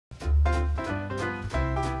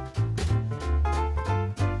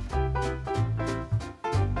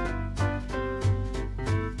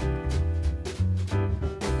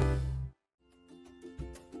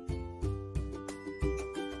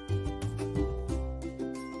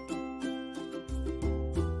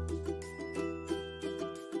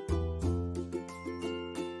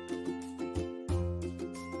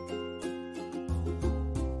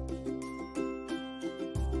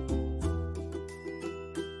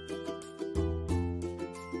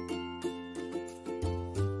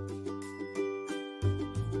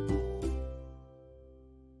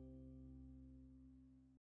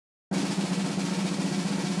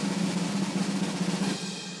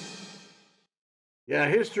Yeah,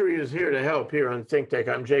 history is here to help here on ThinkTech.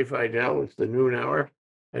 I'm Jay Fidell. It's the noon hour.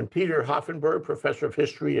 And Peter Hoffenberg, professor of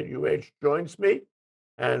history at UH, joins me.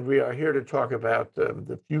 And we are here to talk about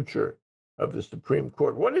the future of the Supreme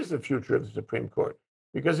Court. What is the future of the Supreme Court?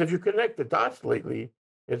 Because if you connect the dots lately,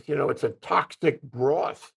 it's a toxic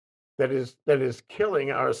broth that is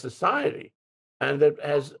killing our society, and that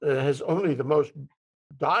has only the most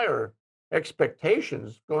dire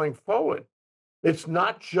expectations going forward. It's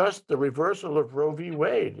not just the reversal of Roe v.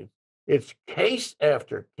 Wade. It's case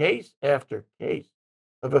after case after case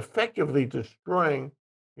of effectively destroying,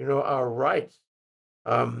 our rights.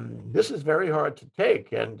 This is very hard to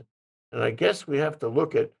take, and I guess we have to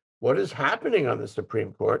look at what is happening on the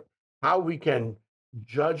Supreme Court, how we can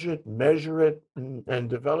judge it, measure it, and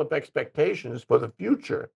develop expectations for the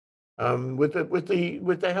future, with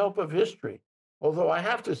the help of history. Although I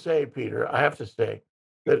have to say, Peter, I have to say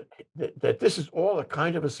that this is all a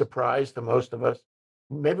kind of a surprise to most of us.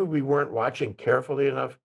 Maybe we weren't watching carefully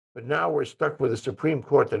enough, but now we're stuck with a Supreme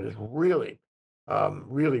Court that is really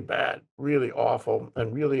bad, really awful,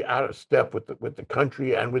 and really out of step with the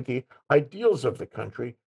country and with the ideals of the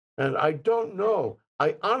country. And I don't know.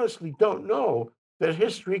 I honestly don't know that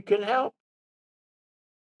history can help.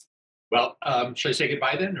 Well, should I say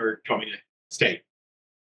goodbye then, or do you want me to stay?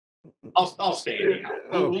 I'll stay anyhow.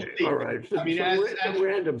 We'll Okay, all see. right. I mean, Some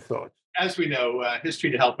random thoughts. as we know,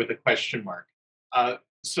 history to help with a question mark.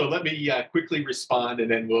 So let me quickly respond,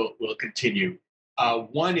 and then we'll continue.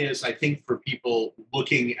 One is, I think, for people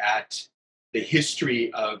looking at the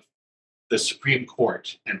history of the Supreme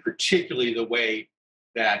Court, and particularly the way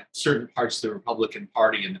that certain parts of the Republican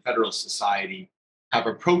Party and the Federalist Society have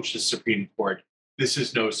approached the Supreme Court, this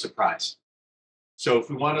is no surprise. So if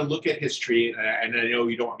we want to look at history, and I know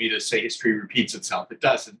you don't want me to say history repeats itself, it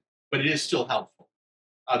doesn't, but it is still helpful.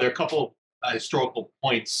 There are a couple historical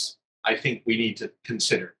points I think we need to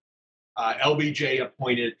consider. LBJ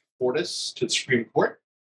appointed Fortas to the Supreme Court.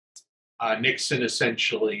 Nixon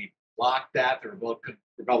essentially blocked that. The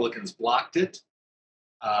Republicans blocked it.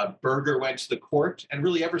 Berger went to the court. And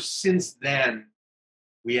really, ever since then,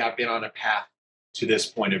 we have been on a path to this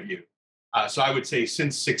point of view. So I would say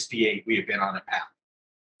since 68, we have been on a path.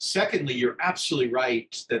 Secondly, you're absolutely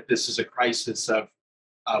right that this is a crisis of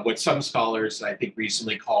what some scholars, I think,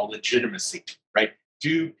 recently call legitimacy, right?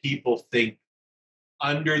 Do people think,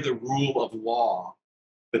 under the rule of law,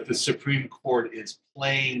 that the Supreme Court is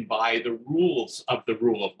playing by the rules of the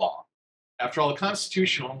rule of law? After all, the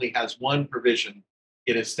Constitution only has one provision.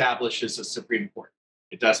 It establishes a Supreme Court.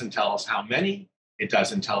 It doesn't tell us how many, it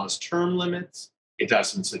doesn't tell us term limits, it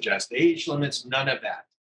doesn't suggest age limits, none of that.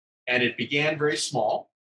 And it began very small.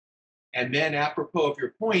 And then, apropos of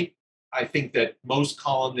your point, I think that most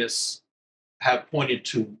columnists have pointed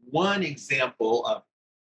to one example of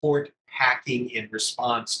court hacking in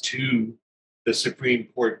response to the Supreme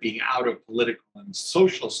Court being out of political and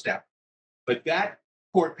social step. But that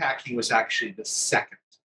court packing was actually the second.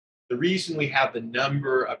 The reason we have the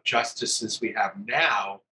number of justices we have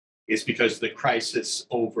now is because of the crisis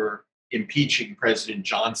over impeaching President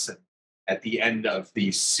Johnson at the end of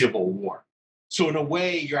the Civil War. So, in a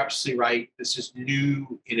way, you're absolutely right. This is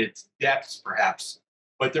new in its depths, perhaps,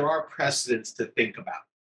 but there are precedents to think about.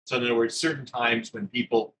 So, in other words, certain times when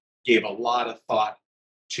people gave a lot of thought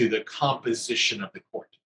to the composition of the court,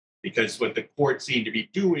 because what the court seemed to be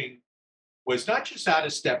doing was not just out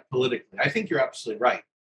of step politically. I think you're absolutely right.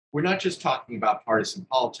 We're not just talking about partisan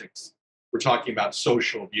politics, we're talking about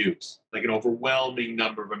social views, like an overwhelming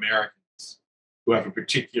number of Americans who have a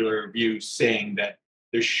particular view saying that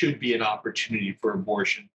there should be an opportunity for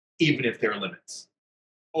abortion, even if there are limits.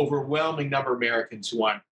 Overwhelming number of Americans who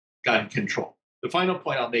want gun control. The final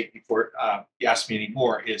point I'll make before you ask me any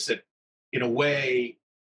more is that, in a way,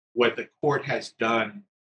 what the court has done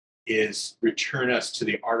is return us to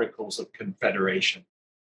the Articles of Confederation.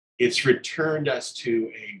 It's returned us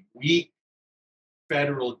to a weak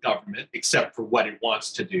federal government, except for what it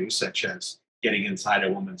wants to do, such as getting inside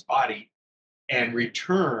a woman's body, and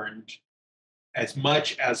returned as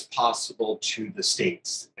much as possible to the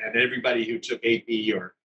states. And everybody who took AP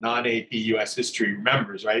or non-AP US history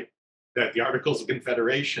remembers, right, that the Articles of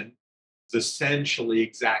Confederation is essentially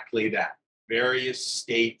exactly that: various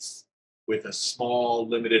states with a small,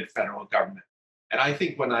 limited federal government. And I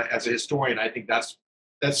think, as a historian, I think that's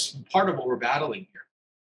part of what we're battling here.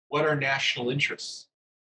 What are national interests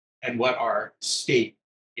and what are state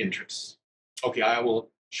interests? Okay, I will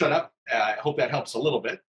shut up. I hope that helps a little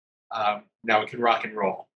bit. Now we can rock and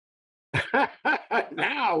roll.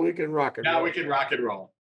 Now we can rock and Now we roll. can rock and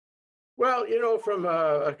roll. Well, from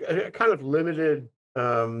a kind of limited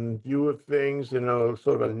view of things, sort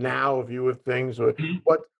of a now view of things, or Mhm.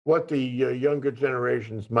 what the younger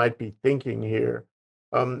generations might be thinking here,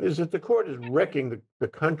 is that the court is wrecking the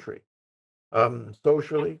country,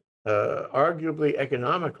 socially, arguably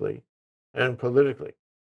economically, and politically.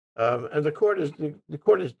 And the court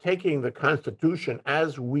is taking the Constitution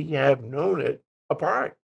as we have known it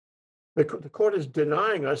apart. The court is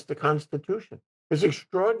denying us the Constitution. It's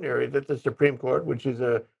extraordinary that the Supreme Court, which is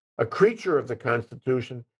a creature of the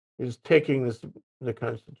Constitution, is taking the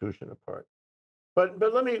Constitution apart. But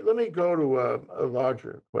let me go to a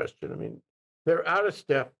larger question. I mean, they're out of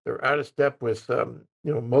step. They're out of step with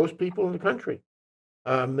most people in the country.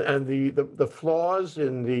 And the flaws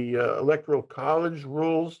in the electoral college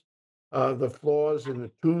rules, the flaws in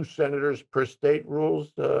the 2 senators per state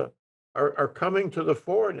rules are coming to the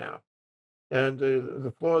fore now, and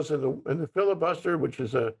the flaws in the filibuster, which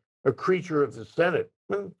is a creature of the Senate,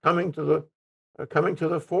 coming to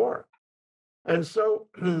the fore. And so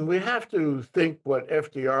we have to think what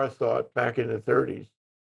FDR thought back in the 30s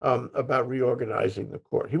about reorganizing the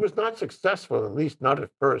court. He was not successful, at least not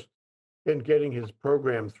at first, in getting his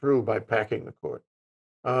program through by packing the court.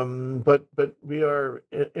 But we are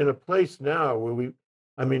in a place now where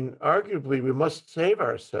I mean, arguably, we must save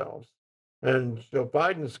ourselves. And Joe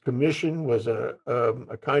Biden's commission was a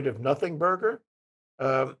kind of nothing burger,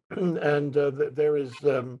 and there is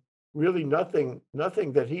really nothing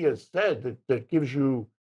that he has said that gives you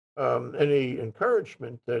any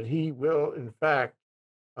encouragement that he will, in fact,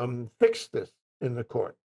 fix this in the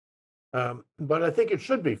court. But I think it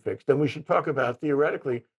should be fixed, and we should talk about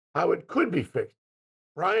theoretically how it could be fixed.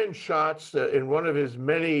 Brian Schatz, in one of his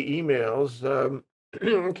many emails,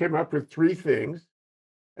 came up with 3 things,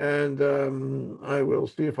 and I will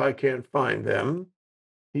see if I can find them.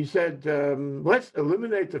 He said, let's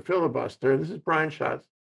eliminate the filibuster. This is Brian Schatz.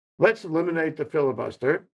 Let's eliminate the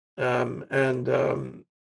filibuster, and 1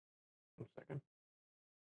 second,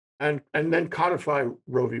 and then codify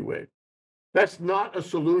Roe v. Wade. That's not a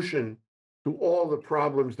solution to all the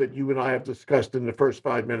problems that you and I have discussed in the first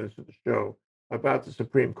 5 minutes of the show about the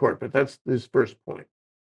Supreme Court, but that's his first point.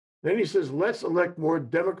 Then he says, let's elect more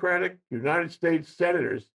Democratic United States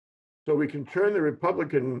senators so we can turn the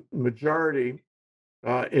Republican majority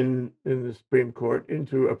in the Supreme Court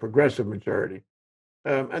into a progressive majority.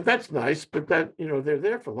 And that's nice, but they're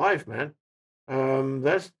there for life, man.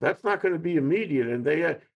 That's not going to be immediate, and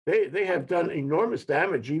they have done enormous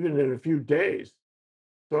damage even in a few days.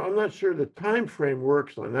 So I'm not sure the time frame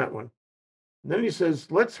works on that one. And then he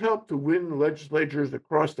says, let's help to win legislatures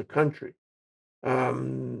across the country.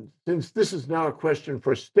 Since this is now a question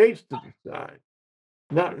for states to decide,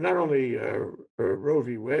 not only Roe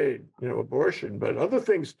v. Wade, abortion, but other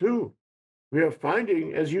things too. We are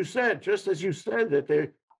finding, as you said, just as you said, that they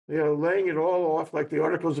are laying it all off like the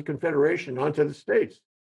Articles of Confederation onto the states,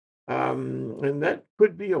 and that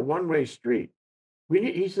could be a one-way street.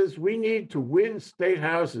 He says we need to win state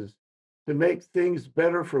houses to make things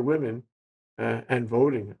better for women and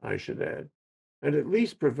voting, I should add, and at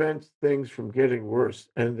least prevent things from getting worse.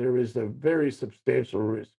 And there is a very substantial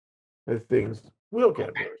risk that things will get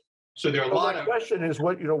Okay. worse. So there are a So lot my of question is,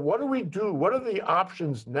 what do we do? What are the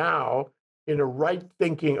options now in a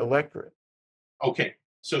right-thinking electorate? Okay.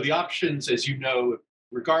 So the options, as you know,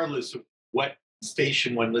 regardless of what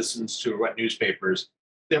station one listens to or what newspapers,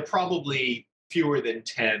 there are probably fewer than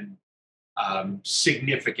 10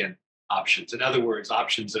 significant options. In other words,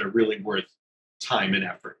 options that are really worth time and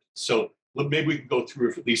effort. So maybe we can go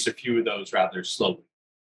through at least a few of those rather slowly.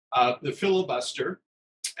 The filibuster,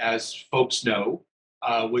 as folks know,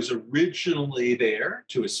 was originally there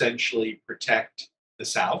to essentially protect the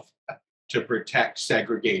South, to protect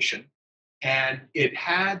segregation, and it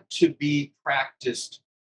had to be practiced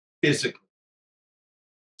physically.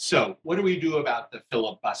 So, what do we do about the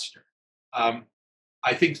filibuster? Um,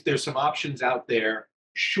 I think there's some options out there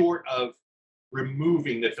short of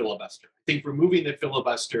removing the filibuster. I think removing the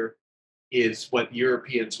filibuster is what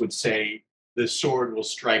Europeans would say the sword will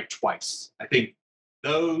strike twice. I think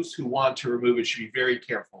those who want to remove it should be very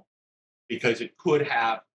careful because it could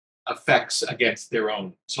have effects against their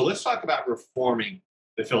own. So let's talk about reforming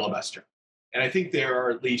the filibuster. And I think there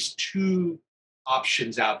are at least 2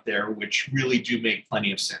 options out there which really do make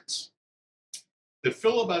plenty of sense. The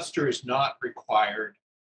filibuster is not required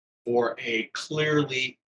for a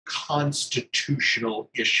clearly constitutional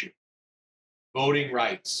issue. Voting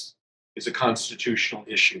rights is a constitutional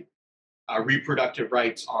issue. Reproductive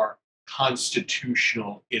rights are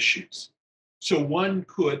constitutional issues. So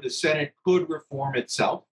the Senate could reform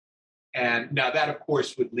itself. And now that, of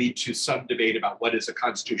course, would lead to some debate about what is a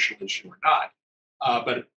constitutional issue or not.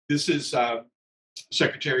 But this is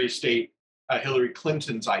Secretary of State Hillary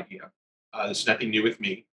Clinton's idea. There's nothing new with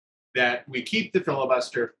me, that we keep the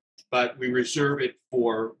filibuster, but we reserve it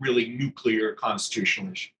for really nuclear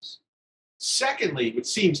constitutional issues. Secondly, it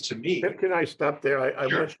seems to me, Can I stop there? I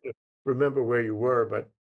sure, want you to remember where you were, but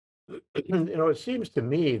it seems to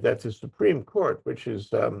me that the Supreme Court, which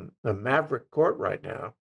is a maverick court right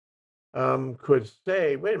now, could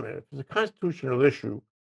say, wait a minute, if it's a constitutional issue,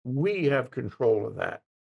 we have control of that.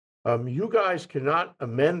 You guys cannot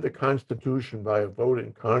amend the Constitution by a vote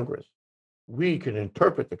in Congress. We can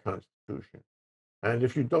interpret the Constitution. And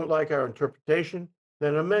if you don't like our interpretation,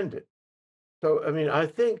 then amend it. So, I mean, I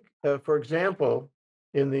think, for example,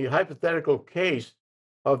 in the hypothetical case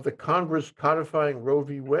of the Congress codifying Roe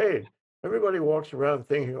v. Wade, everybody walks around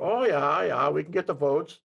thinking, oh, yeah, yeah, we can get the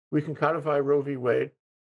votes. We can codify Roe v. Wade.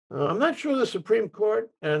 I'm not sure the Supreme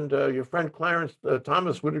Court and your friend Clarence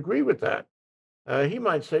Thomas would agree with that. He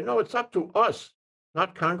might say, no, it's up to us,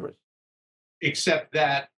 not Congress. except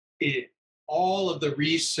that all of the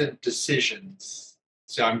recent decisions,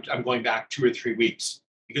 so I'm going back 2 or 3 weeks,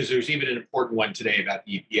 because there's even an important one today about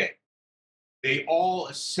the EPA. They all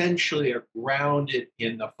essentially are grounded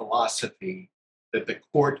in the philosophy that the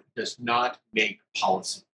court does not make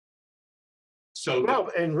policy. So Well,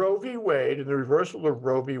 in Roe v. Wade, in the reversal of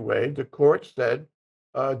Roe v. Wade, the court said,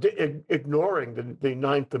 ignoring the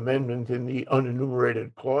Ninth Amendment in the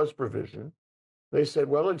unenumerated clause provision, they said,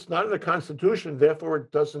 well, it's not in the Constitution, therefore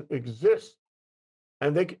it doesn't exist.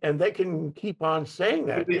 And they can keep on saying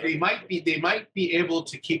that. they might be able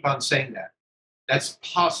to keep on saying that. That's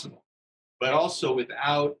possible. But also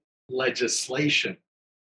without legislation,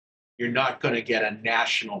 you're not going to get a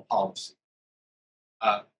national policy.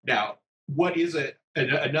 Now, what is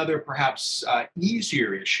another perhaps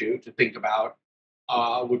easier issue to think about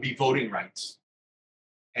would be voting rights.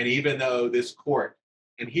 And even though this court,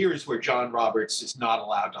 and here's where John Roberts is not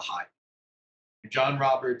allowed to hide. John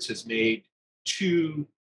Roberts has made two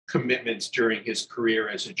commitments during his career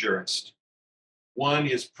as a jurist. One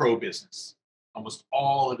is pro-business. Almost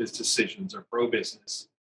all of his decisions are pro-business.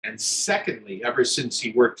 And secondly, ever since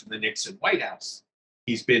he worked in the Nixon White House,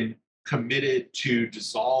 he's been committed to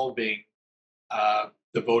dissolving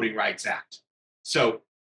the Voting Rights Act. So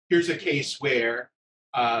here's a case where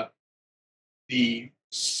the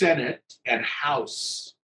Senate and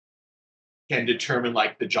House can determine,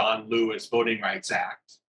 like the John Lewis Voting Rights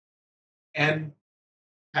Act, and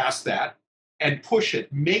pass that and push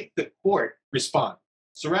it, make the court respond.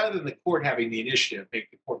 So rather than the court having the initiative,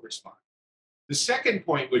 make the court respond. The second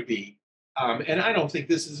point would be, and I don't think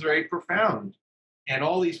this is very profound, and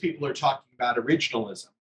all these people are talking about originalism.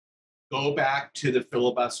 Go back to the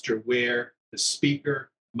filibuster where the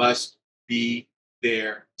speaker must be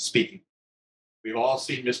there speaking. We've all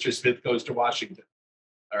seen Mr. Smith Goes to Washington.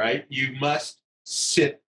 All right. You must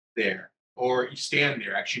sit there, or you stand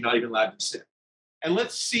there, actually, not even allowed to sit. And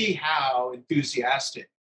let's see how enthusiastic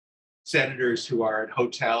senators who are at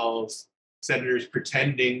hotels, senators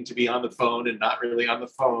pretending to be on the phone and not really on the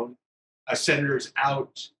phone, senators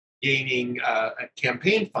out gaining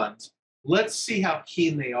campaign funds. Let's see how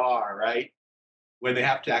keen they are, right, when they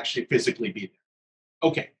have to actually physically be there.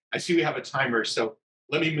 Okay, I see we have a timer, so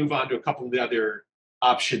let me move on to a couple of the other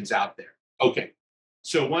options out there. Okay,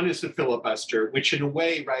 so one is the filibuster, which in a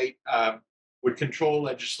way, right, would control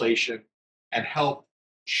legislation and help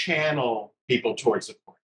channel people towards the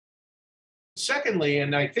court. Secondly,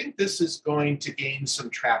 and I think this is going to gain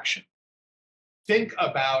some traction, think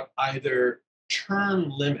about either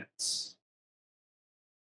term limits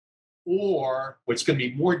or what's going to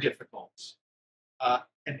be more difficult,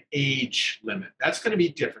 an age limit. That's going to be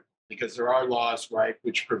difficult because there are laws, right,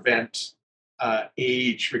 which prevent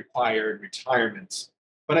age-required retirements.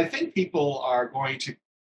 But I think people are going to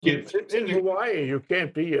give. In Hawaii, you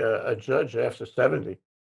can't be a judge after 70.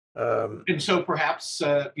 And so perhaps,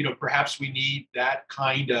 perhaps we need that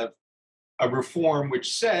kind of a reform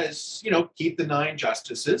which says, keep the 9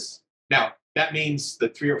 justices. Now, that means the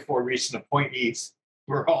 3 or 4 recent appointees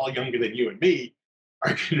who are all younger than you and me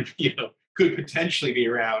are going to, could potentially be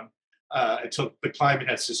around until the climate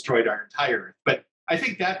has destroyed our entire Earth. But I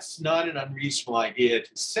think that's not an unreasonable idea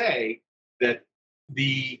to say that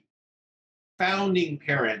the founding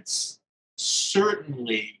parents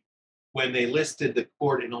certainly, when they listed the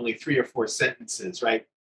court in only 3 or 4 sentences, right,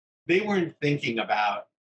 they weren't thinking about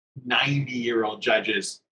 90-year-old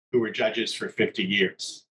judges who were judges for 50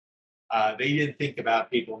 years. They didn't think about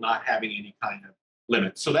people not having any kind of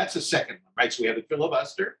limits. So that's the second one, right? So we have the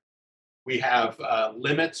filibuster. We have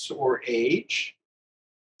limits or age.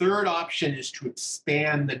 Third option is to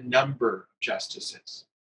expand the number of justices.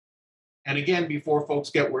 And again, before folks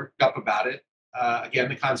get worked up about it, Again,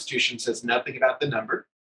 the Constitution says nothing about the number.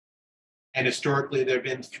 And historically, there have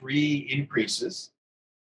been 3 increases.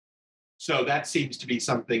 So that seems to be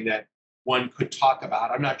something that one could talk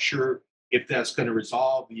about. I'm not sure if that's going to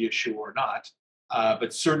resolve the issue or not,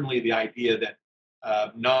 but certainly the idea that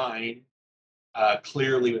 9,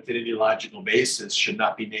 clearly with an ideological basis, should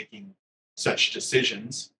not be making such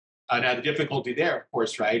decisions. Now, the difficulty there, of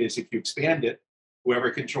course, right, is if you expand it,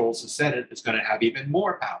 whoever controls the Senate is going to have even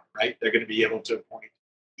more power, right? They're going to be able to appoint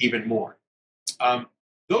even more. Um,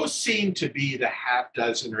 those seem to be the half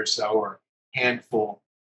dozen or so or handful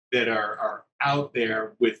that are out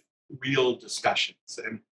there with real discussions.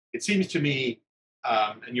 And it seems to me,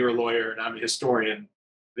 and you're a lawyer and I'm a historian,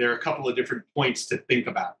 there are a couple of different points to think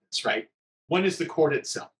about this, right? One is the court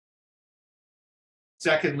itself.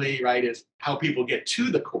 Secondly, right, is how people get to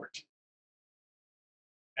the court.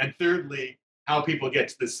 And thirdly, how people get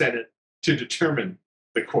to the Senate to determine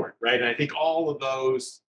the court, right? And I think all of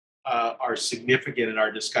those are significant in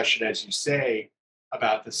our discussion, as you say,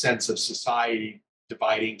 about the sense of society,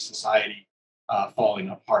 dividing society, falling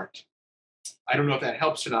apart. I don't know if that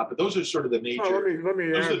helps or not, but those are sort of the major, Let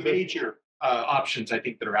me those are add the that. major options I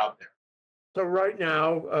think that are out there. So right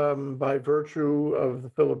now, by virtue of the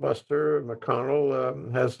filibuster,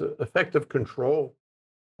 McConnell has effective control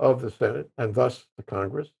of the Senate and thus the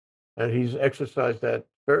Congress, and he's exercised that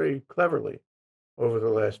very cleverly over the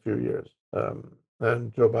last few years.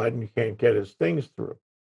 And Joe Biden can't get his things through.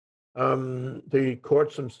 The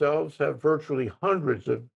courts themselves have virtually hundreds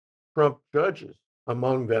of Trump judges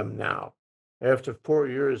among them now. After 4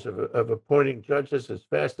 years of appointing judges as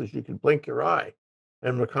fast as you can blink your eye,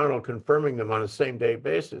 and McConnell confirming them on a same-day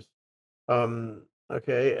basis.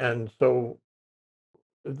 Okay, and so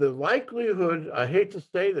the likelihood, I hate to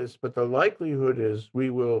say this, but the likelihood is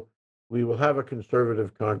we will have a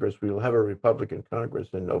conservative Congress, we will have a Republican Congress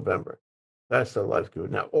in November. That's the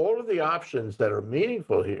likelihood. Now, all of the options that are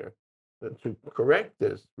meaningful here to correct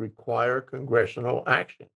this require congressional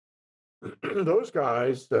action. Those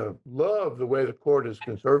guys love the way the court is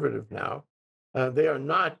conservative now. They are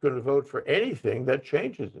not going to vote for anything that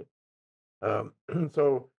changes it. Um,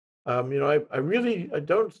 so, I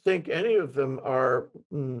don't think any of them are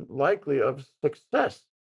likely of success.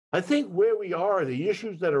 I think where we are, the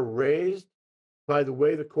issues that are raised by the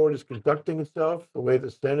way the court is conducting itself, the way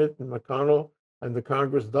the Senate and McConnell and the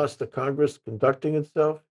Congress, thus the Congress conducting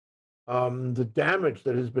itself, the damage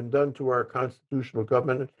that has been done to our constitutional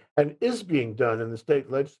government and is being done in the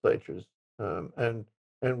state legislatures, and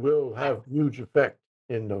will have huge effect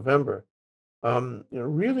in November,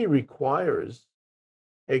 really requires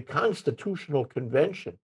a constitutional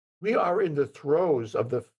convention. We are in the throes of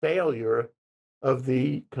the failure of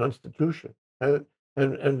the Constitution,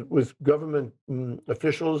 and with government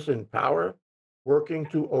officials in power working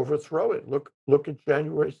to overthrow it. Look at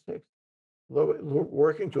January 6th,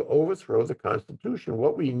 working to overthrow the Constitution.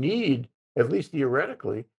 What we need, at least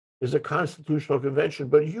theoretically, is a constitutional convention.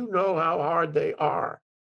 But you know how hard they are.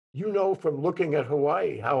 You know from looking at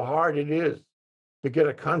Hawaii how hard it is to get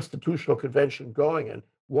a constitutional convention going. And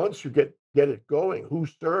once you get it going, who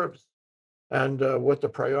serves and what the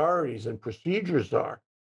priorities and procedures are,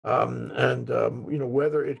 and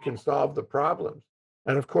whether it can solve the problems.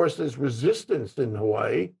 And of course, there's resistance in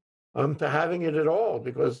Hawaii to having it at all,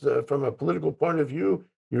 because from a political point of view,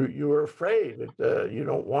 you are afraid that you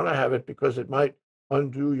don't want to have it because it might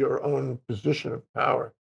undo your own position of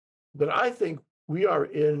power. But I think we are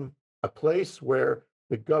in a place where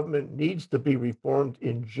the government needs to be reformed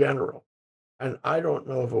in general. And I don't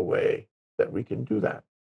know of a way that we can do that.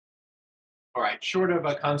 All right, short of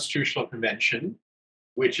a constitutional convention,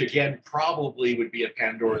 which again probably would be a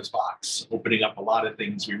Pandora's box, opening up a lot of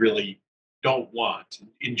things we really don't want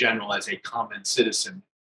in general as a common citizen.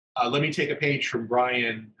 Let me take a page from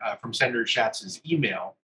Brian, from Senator Schatz's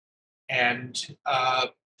email, and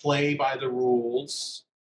play by the rules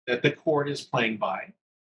that the court is playing by.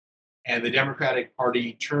 And the Democratic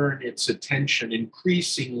Party turn its attention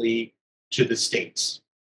increasingly to the states,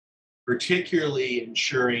 particularly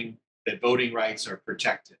ensuring that voting rights are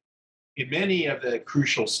protected. In many of the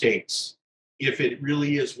crucial states, if it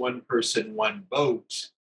really is one person, one vote,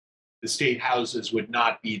 the state houses would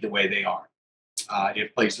not be the way they are.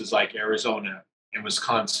 If places like Arizona and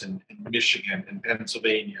Wisconsin and Michigan and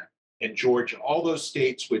Pennsylvania and Georgia, all those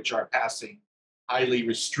states which are passing highly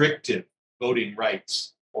restrictive voting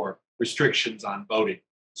rights or restrictions on voting.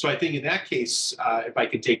 So I think in that case, if I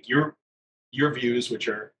could take your views, which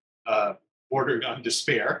are bordering on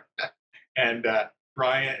despair, and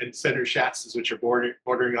Brian and Senator Schatz's, which are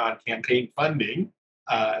bordering on campaign funding,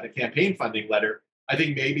 the campaign funding letter, I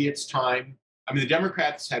think maybe it's time I mean, the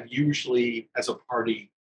Democrats have usually, as a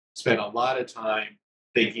party, spent a lot of time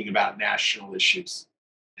thinking about national issues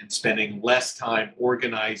and spending less time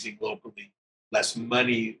organizing locally, less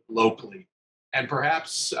money locally. And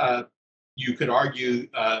perhaps you could argue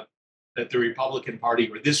that the Republican Party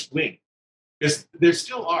or this wing, because there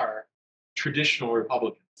still are traditional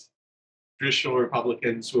Republicans, traditional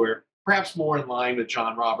Republicans who are perhaps more in line with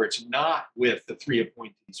John Roberts, not with the three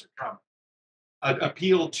appointees or Trump,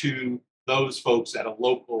 appeal to those folks at a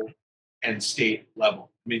local and state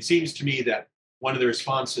level. I mean, it seems to me that one of the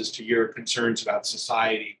responses to your concerns about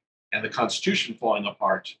society and the Constitution falling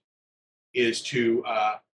apart is to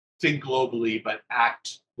think globally but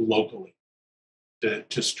act locally,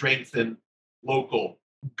 to strengthen local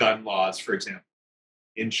gun laws, for example,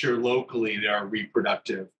 ensure locally there are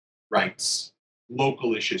reproductive rights,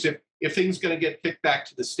 local issues. If things going to get kicked back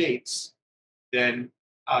to the states, then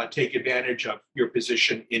take advantage of your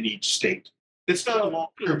position in each state. It's not a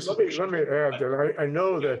long-term solution. Let me add that I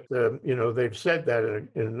know that they've said that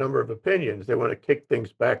in a number of opinions. They want to kick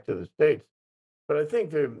things back to the states, but I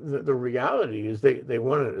think the reality is they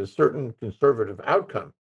want a certain conservative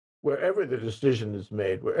outcome. Wherever the decision is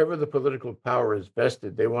made, wherever the political power is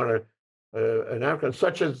vested, they want an outcome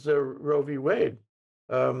such as Roe v. Wade.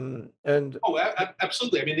 And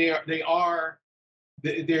Absolutely. I mean, they are.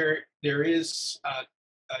 There is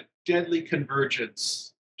a deadly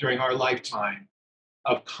convergence during our lifetime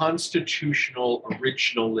of constitutional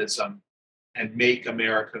originalism and make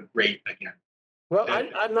America great again. well,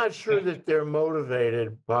 I'm not sure that they're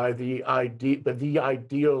motivated by the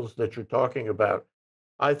ideals that you're talking about.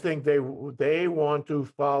 I think they want to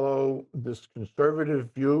follow this conservative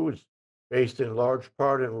view. It's based in large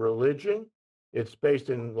part in religion. It's based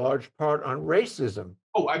in large part on racism.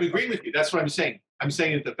 Oh, I'm agreeing with you. That's what I'm saying. I'm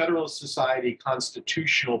saying that the Federalist Society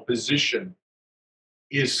constitutional position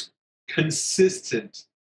is consistent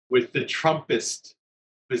with the Trumpist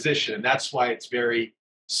position. That's why it's very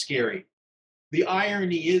scary. The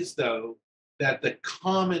irony is, though, that the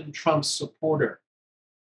common Trump supporter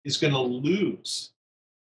is going to lose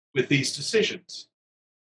with these decisions.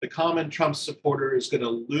 The common Trump supporter is going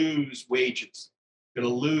to lose wages, going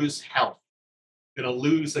to lose health, going to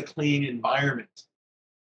lose a clean environment.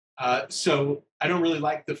 So I don't really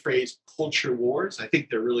like the phrase culture wars. I think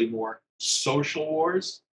they're really more social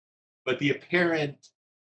wars, but the apparent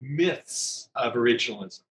myths of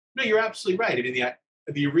originalism. No, you're absolutely right. I mean,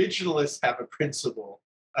 the originalists have a principle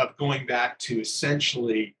of going back to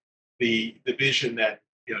essentially the vision that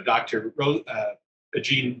Dr.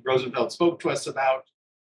 Gene Rosenfeld spoke to us about.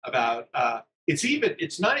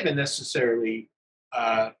 It's not even necessarily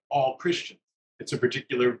all Christians. It's a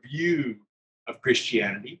particular view of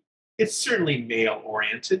Christianity. It's certainly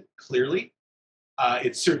male-oriented, clearly.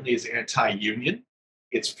 It certainly is anti-union.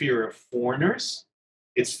 It's fear of foreigners.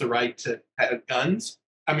 It's the right to have guns.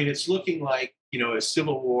 I mean, it's looking like a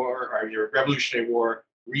Civil War or your Revolutionary War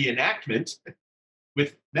reenactment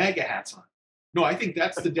with MAGA hats on. No, I think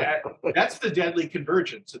that's the deadly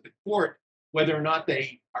convergence at the court, whether or not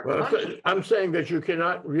they are. Well, I'm saying that you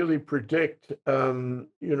cannot really predict,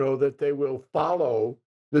 that they will follow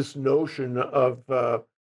this notion of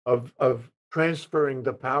transferring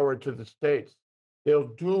the power to the states. They'll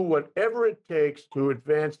do whatever it takes to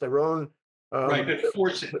advance their own. Right, but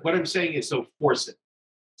force it. What I'm saying is, so force it.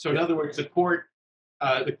 So, in other words, the court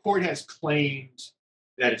has claimed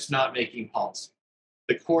that it's not making policy.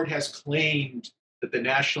 The court has claimed that the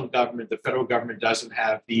national government, the federal government, doesn't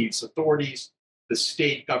have these authorities. The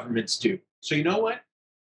state governments do. So, you know what?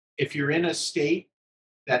 If you're in a state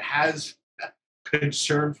that has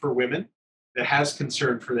concern for women, that has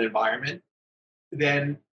concern for the environment,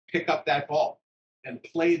 then pick up that ball and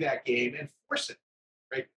play that game and force it.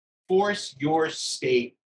 Right? Force your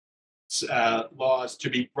state laws to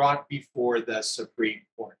be brought before the Supreme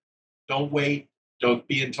Court. Don't wait. Don't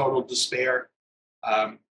be in total despair.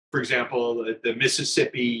 For example, the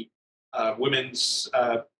Mississippi Women's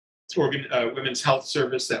Health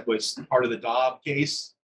Service that was part of the Dobbs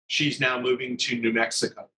case, she's now moving to New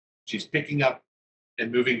Mexico. She's picking up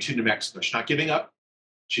and moving to New Mexico. She's not giving up.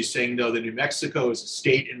 She's saying, no, the New Mexico is a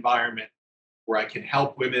state environment where I can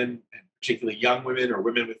help women, and particularly young women or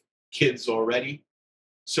women with kids already.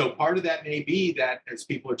 So part of that may be that, as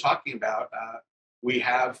people are talking about, we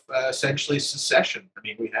have essentially secession. I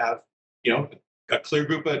mean, we have, a clear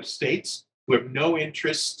group of states who have no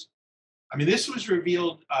interest. I mean, this was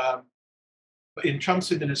revealed in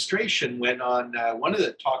Trump's administration when on one of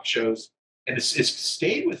the talk shows, and it's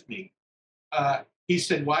stayed with me. He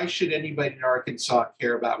said, why should anybody in Arkansas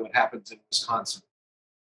care about what happens in Wisconsin?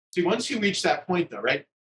 See, once you reach that point, though, right,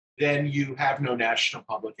 then you have no national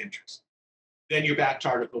public interest. then you're back to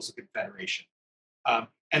Articles of Confederation.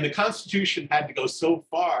 And the Constitution had to go so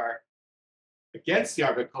far against the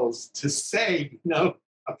Articles to say,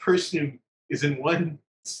 a person who is in one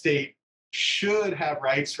state should have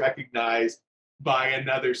rights recognized by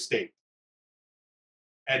another state.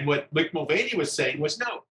 And what Mick Mulvaney was saying was,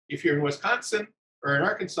 no, if you're in Wisconsin or in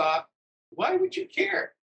Arkansas, why would you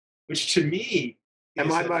care? Which to me,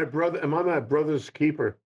 am I my brother's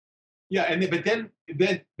keeper? Yeah, and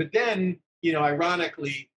but then,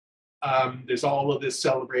 ironically, there's all of this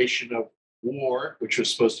celebration of war, which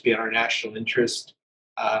was supposed to be in our national interest,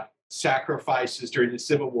 sacrifices during the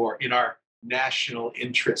Civil War in our national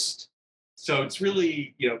interest. So it's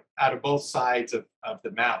really, out of both sides of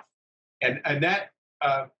the mouth. And that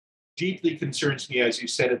deeply concerns me, as you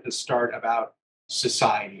said at the start, about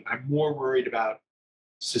society. I'm more worried about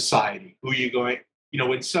society. Who are you going,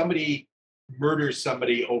 when somebody murders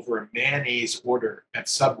somebody over a mayonnaise order at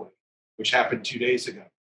Subway, which happened 2 days ago,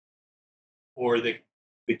 or the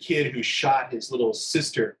kid who shot his little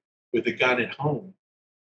sister with a gun at home.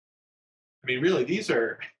 I mean, really, these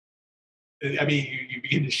are, you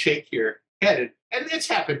begin to shake your head. And it's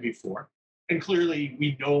happened before. And clearly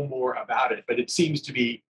we know more about it, but it seems to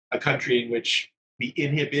be a country in which the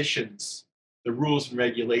inhibitions, the rules and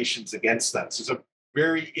regulations against that. So there's a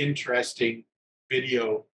very interesting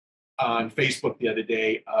video on Facebook the other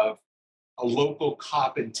day of a local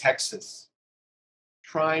cop in Texas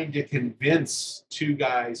trying to convince two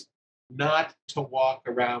guys not to walk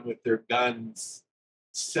around with their guns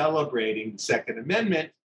celebrating the Second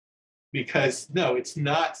Amendment, because no, it's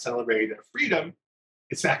not celebrating their freedom,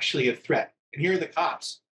 it's actually a threat. And here are the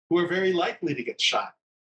cops who are very likely to get shot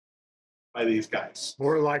by these guys.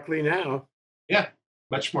 More likely now. Yeah,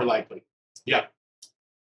 much more likely. Yeah.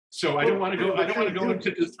 So I don't want to go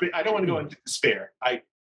into despair. I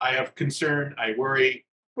have concern, I worry.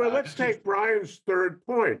 Well, let's take Brian's third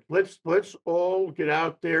point. Let's all get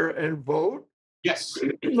out there and vote. Yes.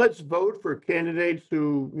 Let's vote for candidates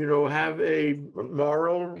who, have a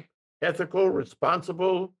moral, ethical,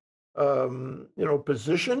 responsible,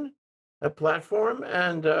 position, a platform,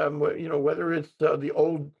 and whether it's the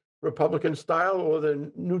old Republican style or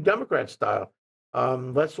the new Democrat style.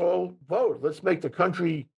 Let's all vote. Let's make the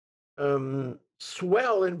country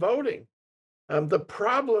swell in voting. The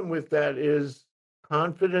problem with that is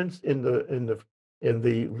confidence in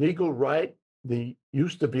the legal right, the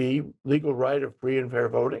used to be legal right of free and fair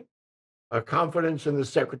voting, confidence in the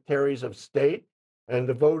secretaries of state and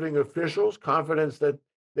the voting officials, confidence that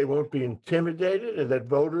they won't be intimidated and that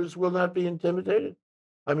voters will not be intimidated.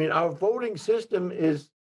 I mean, our voting system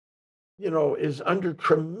is under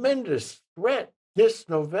tremendous threat this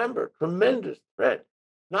November, tremendous threat,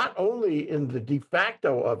 not only in the de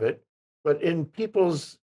facto of it, but in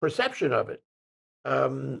people's perception of it,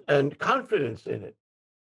 and confidence in it.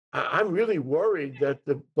 I'm really worried that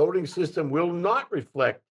the voting system will not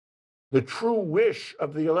reflect the true wish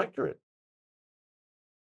of the electorate.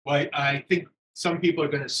 Well, I think some people are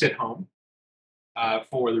going to sit home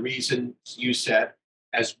for the reasons you said,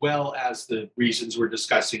 as well as the reasons we're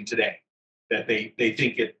discussing today, that they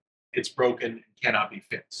think it's broken and cannot be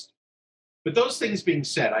fixed. But those things being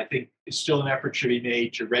said, I think still an effort should be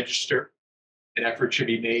made to register, an effort should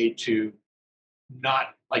be made to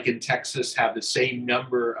not, like in Texas, have the same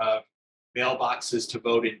number of mailboxes to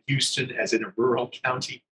vote in Houston as in a rural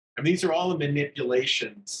county. I mean, these are all the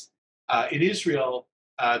manipulations. In Israel,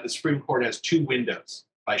 the Supreme Court has two windows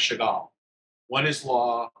by Chagall. One is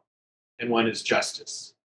law and one is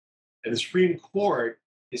justice. And the Supreme Court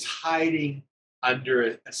is hiding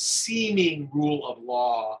under a seeming rule of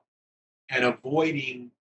law and avoiding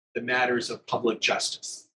the matters of public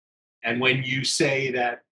justice. And when you say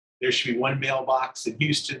that there should be one mailbox in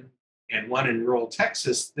Houston and one in rural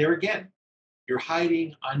Texas, there again, you're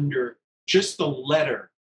hiding under just the letter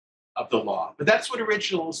of the law. But that's what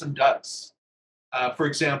originalism does. For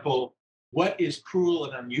example, what is cruel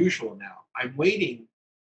and unusual now? I'm waiting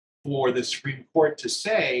for the Supreme Court to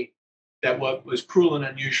say that what was cruel and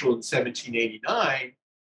unusual in 1789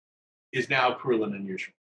 is now cruel and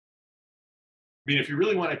unusual. I mean, if you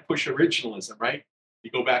really want to push originalism, right, you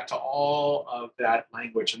go back to all of that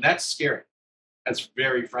language, and that's scary. That's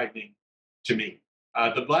very frightening to me.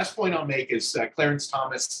 The last point I'll make is Clarence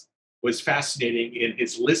Thomas was fascinating in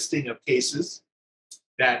his listing of cases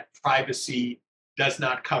that privacy does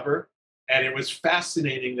not cover. And it was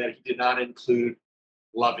fascinating that he did not include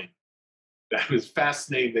loving. That was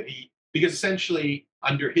fascinating because essentially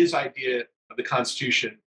under his idea of the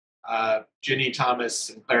Constitution, Ginny Thomas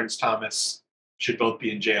and Clarence Thomas should both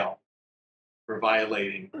be in jail for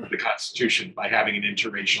violating the Constitution by having an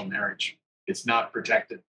interracial marriage. It's not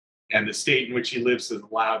protected. and the state in which he lives is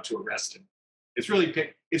allowed to arrest him. It's really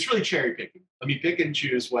cherry picking. Let me pick and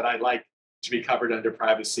choose what I like to be covered under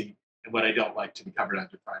privacy and what I don't like to be covered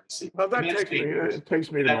under privacy. Well, And that that's takes me, dangerous. it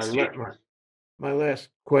takes me to That's dangerous. my last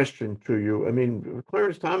question to you. I mean,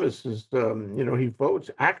 Clarence Thomas is, he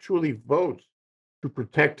actually votes to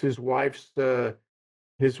protect his wife's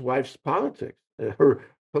politics, her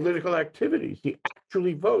political activities. He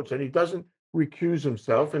actually votes, and he doesn't recuse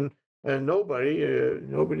himself, and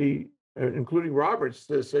nobody, including Roberts,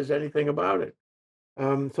 says anything about it.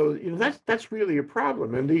 So that's really a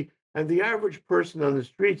problem, and the average person on the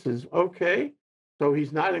streets is okay. So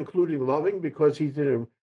he's not including Loving because he's in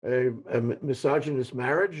a misogynist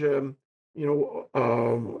marriage.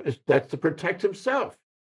 That's to protect himself.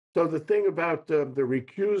 So the thing about the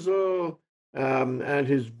recusal and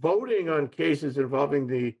his voting on cases involving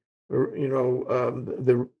the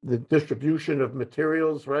distribution of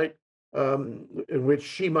materials, right, in which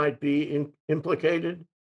she might be implicated,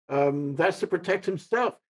 that's to protect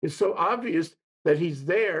himself. It's so obvious that he's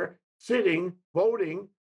there, sitting, voting,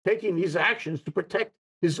 taking these actions to protect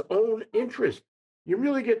his own interest. You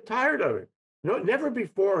really get tired of it. Never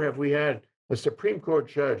before have we had a Supreme Court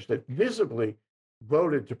judge that visibly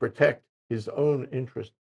voted to protect his own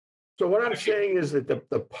interest. So what I'm saying is that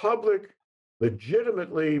the public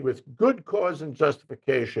legitimately, with good cause and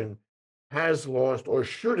justification, has lost or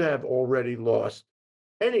should have already lost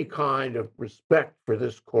any kind of respect for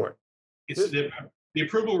this court. It's the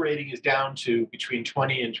approval rating is down to between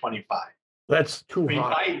 20 and 25. That's I too mean,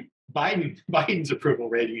 high. Biden's approval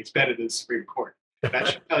rating is better than the Supreme Court. That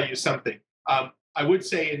should tell you something. I would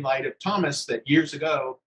say, in light of Thomas, that years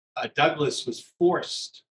ago, Douglas was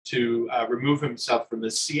forced to remove himself from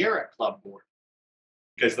the Sierra Club board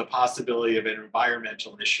because of the possibility of an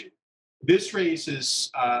environmental issue. This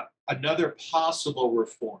raises another possible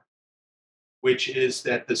reform, which is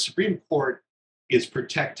that the Supreme Court is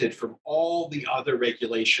protected from all the other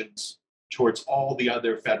regulations towards all the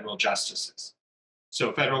other federal justices.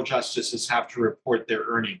 So federal justices have to report their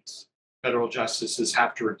earnings. Federal justices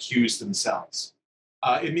have to recuse themselves.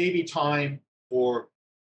 It may be time for,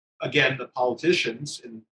 again, the politicians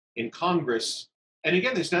in Congress. And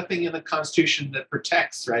again, there's nothing in the Constitution that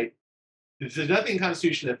protects, right? There's nothing in the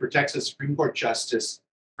Constitution that protects a Supreme Court justice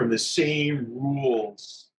from the same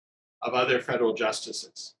rules of other federal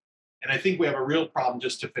justices. And I think we have a real problem,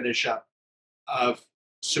 just to finish up, of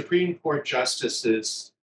Supreme Court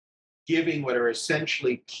justices giving what are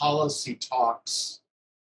essentially policy talks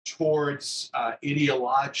towards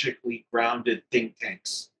ideologically grounded think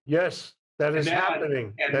tanks. Yes, that is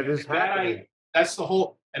happening. That is happening. That's the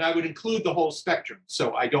whole, and I would include the whole spectrum.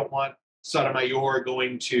 So I don't want Sotomayor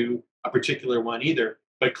going to a particular one either.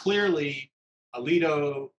 But clearly,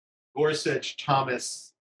 Alito, Gorsuch,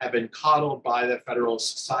 Thomas have been coddled by the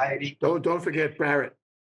Federalist Society. Don't forget Barrett.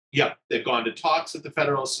 Yeah, they've gone to talks at the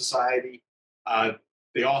Federalist Society.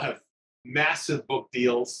 They all have massive book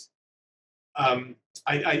deals. I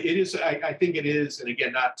think it is, and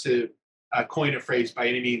again, not to coin a phrase by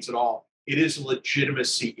any means at all, it is a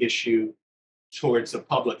legitimacy issue towards the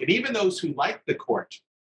public. And even those who like the court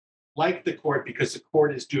because the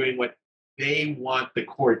court is doing what they want the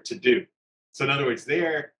court to do. So in other words,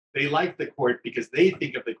 they like the court because they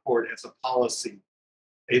think of the court as a policy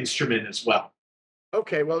instrument as well.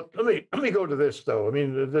 Okay, well, let me go to this though. I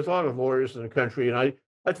mean, there's a lot of lawyers in the country, and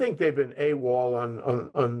I think they've been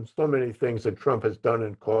AWOL on so many things that Trump has done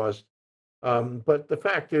and caused. But the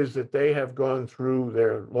fact is that they have gone through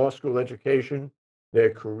their law school education,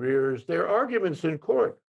 their careers, their arguments in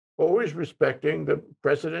court, always respecting the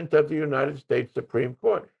President of the United States Supreme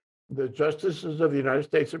Court. The justices of the United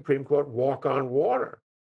States Supreme Court walk on water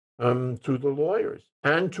to the lawyers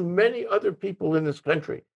and to many other people in this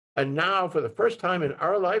country. And now, for the first time in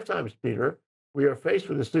our lifetimes, Peter, we are faced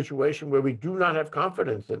with a situation where we do not have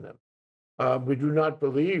confidence in them. We do not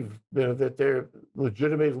believe that they're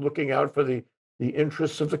legitimately looking out for the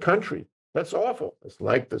interests of the country. That's awful. It's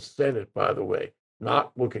like the Senate, by the way,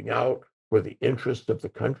 not looking out for the interests of the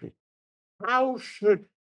country. How should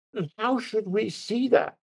we see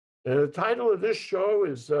that? And the title of this show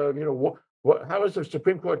is, how has the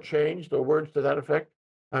Supreme Court changed, or words to that effect?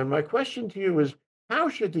 And my question to you is, how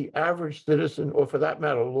should the average citizen, or for that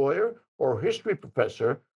matter, lawyer or history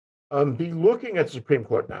professor, be looking at the Supreme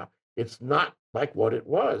Court now? It's not like what it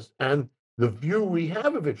was. And the view we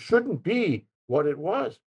have of it shouldn't be what it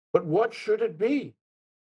was. But what should it be?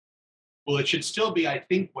 Well, it should still be, I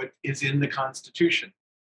think, what is in the Constitution,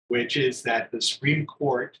 which is that the Supreme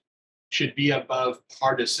Court should be above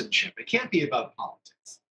partisanship. It can't be above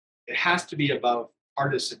politics. It has to be above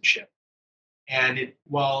partisanship. And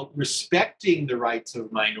while respecting the rights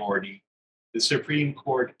of minority, the Supreme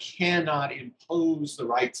Court cannot impose the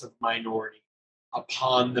rights of minority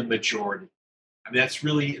upon the majority. I mean, that's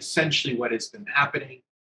really essentially what has been happening,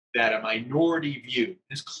 that a minority view,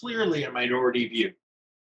 is clearly a minority view,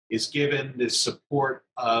 is given the support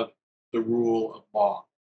of the rule of law.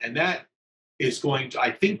 And that is going to,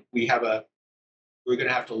 I think we're going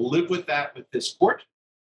to have to live with that with this court,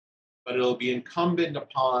 but it'll be incumbent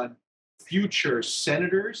upon future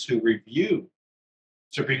senators who review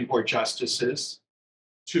Supreme Court justices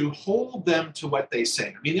to hold them to what they say.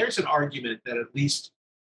 I mean, there's an argument that at least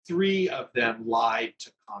 3 of them lied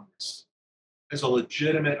to Congress. There's a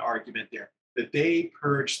legitimate argument there that they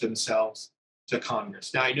purged themselves to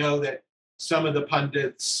Congress. Now, I know that some of the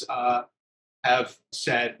pundits have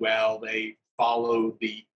said, well, they followed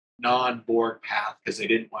the non-Borg path because they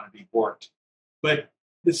didn't want to be borked. But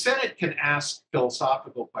the Senate can ask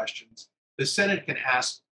philosophical questions. The Senate can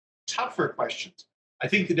ask tougher questions. I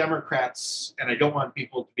think the Democrats, and I don't want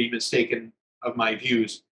people to be mistaken of my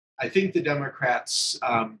views, I think the Democrats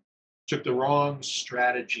took the wrong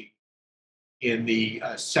strategy in the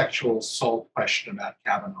sexual assault question about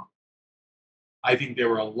Kavanaugh. I think there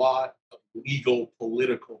were a lot of legal,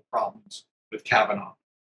 political problems with Kavanaugh.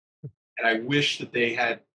 And I wish that they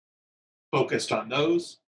had focused on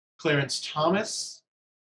those. Clarence Thomas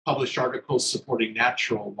published articles supporting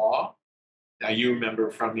natural law. Now, you remember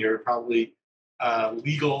from your probably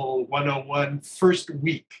legal 101 first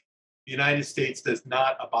week, the United States does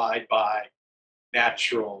not abide by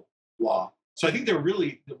natural law. So I think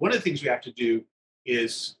one of the things we have to do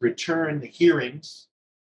is return the hearings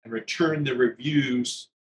and return the reviews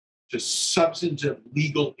to substantive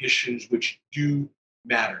legal issues which do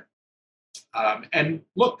matter. And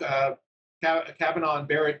look, Kavanaugh and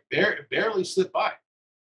Barrett barely slipped by.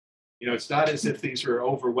 You know, it's not as if these are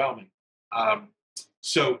overwhelming.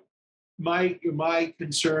 So my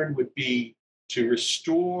concern would be to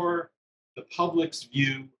restore the public's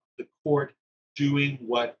view of the court doing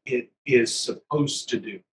what it is supposed to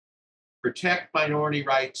do. Protect minority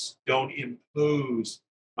rights, don't impose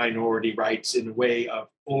minority rights in a way of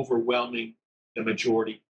overwhelming the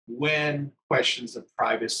majority when questions of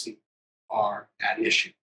privacy are at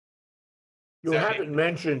issue. We haven't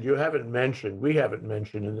mentioned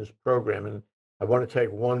in this program, and I want to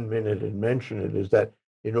take 1 minute and mention it, is that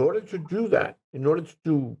in order to do that, in order to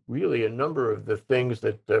do really a number of the things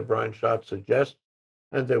that Brian Schatz suggests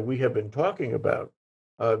and that we have been talking about,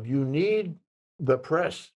 you need the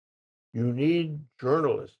press, you need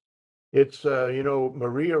journalists. It's,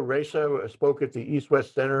 Maria Ressa spoke at the East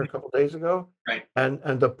West Center a couple of days ago. Right.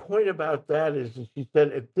 And the point about that is she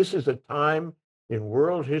said, this is a time in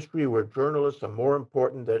world history where journalists are more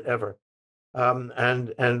important than ever.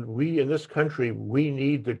 And we in this country, we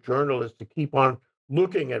need the journalists to keep on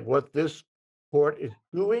looking at what this court is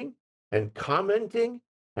doing and commenting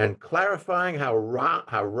and clarifying how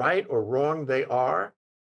right or wrong they are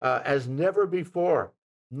as never before.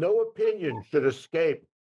 No opinion should escape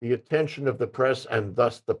the attention of the press and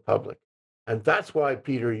thus the public. And that's why,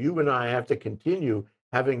 Peter, you and I have to continue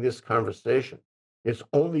having this conversation. It's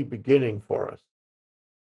only beginning for us.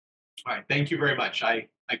 All right, thank you very much. I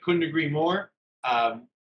couldn't agree more.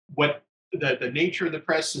 What the nature of the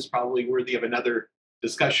press is probably worthy of another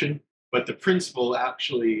discussion, but the principle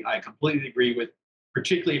actually I completely agree with,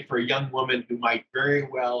 particularly for a young woman who might very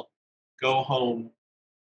well go home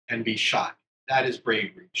and be shot. That is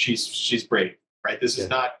bravery. She's brave, right? This is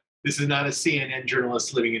not a CNN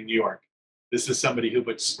journalist living in New York. This is somebody who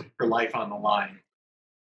puts her life on the line.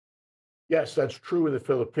 Yes, that's true in the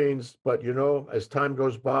Philippines, but as time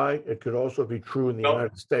goes by, it could also be true in the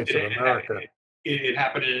United States of America. It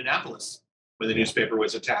happened in Annapolis when the newspaper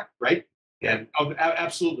was attacked, right? Yeah. And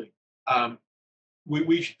absolutely.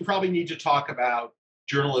 We probably need to talk about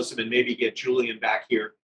journalism and maybe get Julian back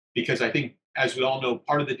here, because I think, as we all know,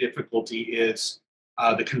 part of the difficulty is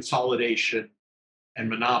the consolidation and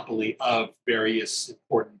monopoly of various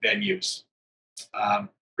important venues.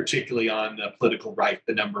 Particularly on the political right,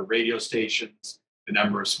 the number of radio stations, the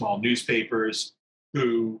number of small newspapers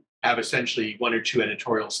who have essentially 1 or 2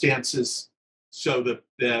 editorial stances. So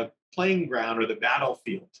the playing ground or the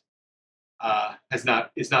battlefield is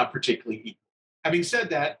not particularly equal. Having said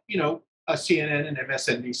that, CNN and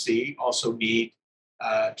MSNBC also need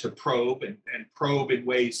to probe and probe in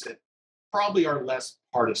ways that probably are less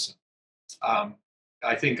partisan.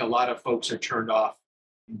 I think a lot of folks are turned off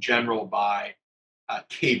in general by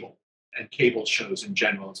cable and cable shows in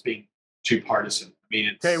general as being too partisan. I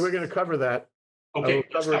mean, Okay, we're going to cover that. Okay,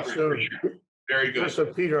 we'll cover it soon. Sure. Very good. Professor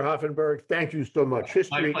Peter Hoffenberg, thank you so much.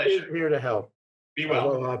 History is here to help. Be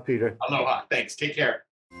well. Aloha, Peter. Aloha. Thanks. Take care.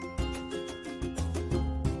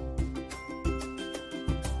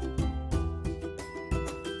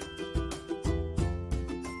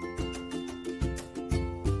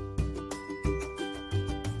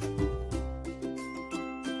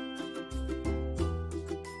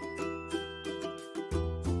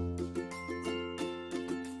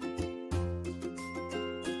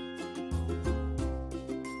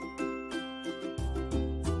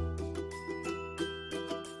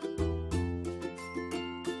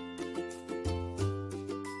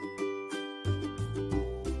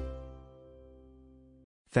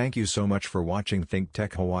 Thank you so much for watching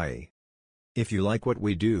ThinkTech Hawaii. If you like what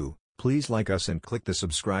we do, please like us and click the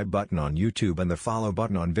subscribe button on YouTube and the follow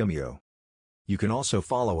button on Vimeo. You can also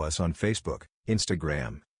follow us on Facebook,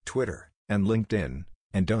 Instagram, Twitter, and LinkedIn,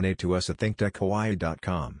 and donate to us at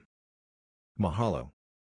thinktechhawaii.com. Mahalo.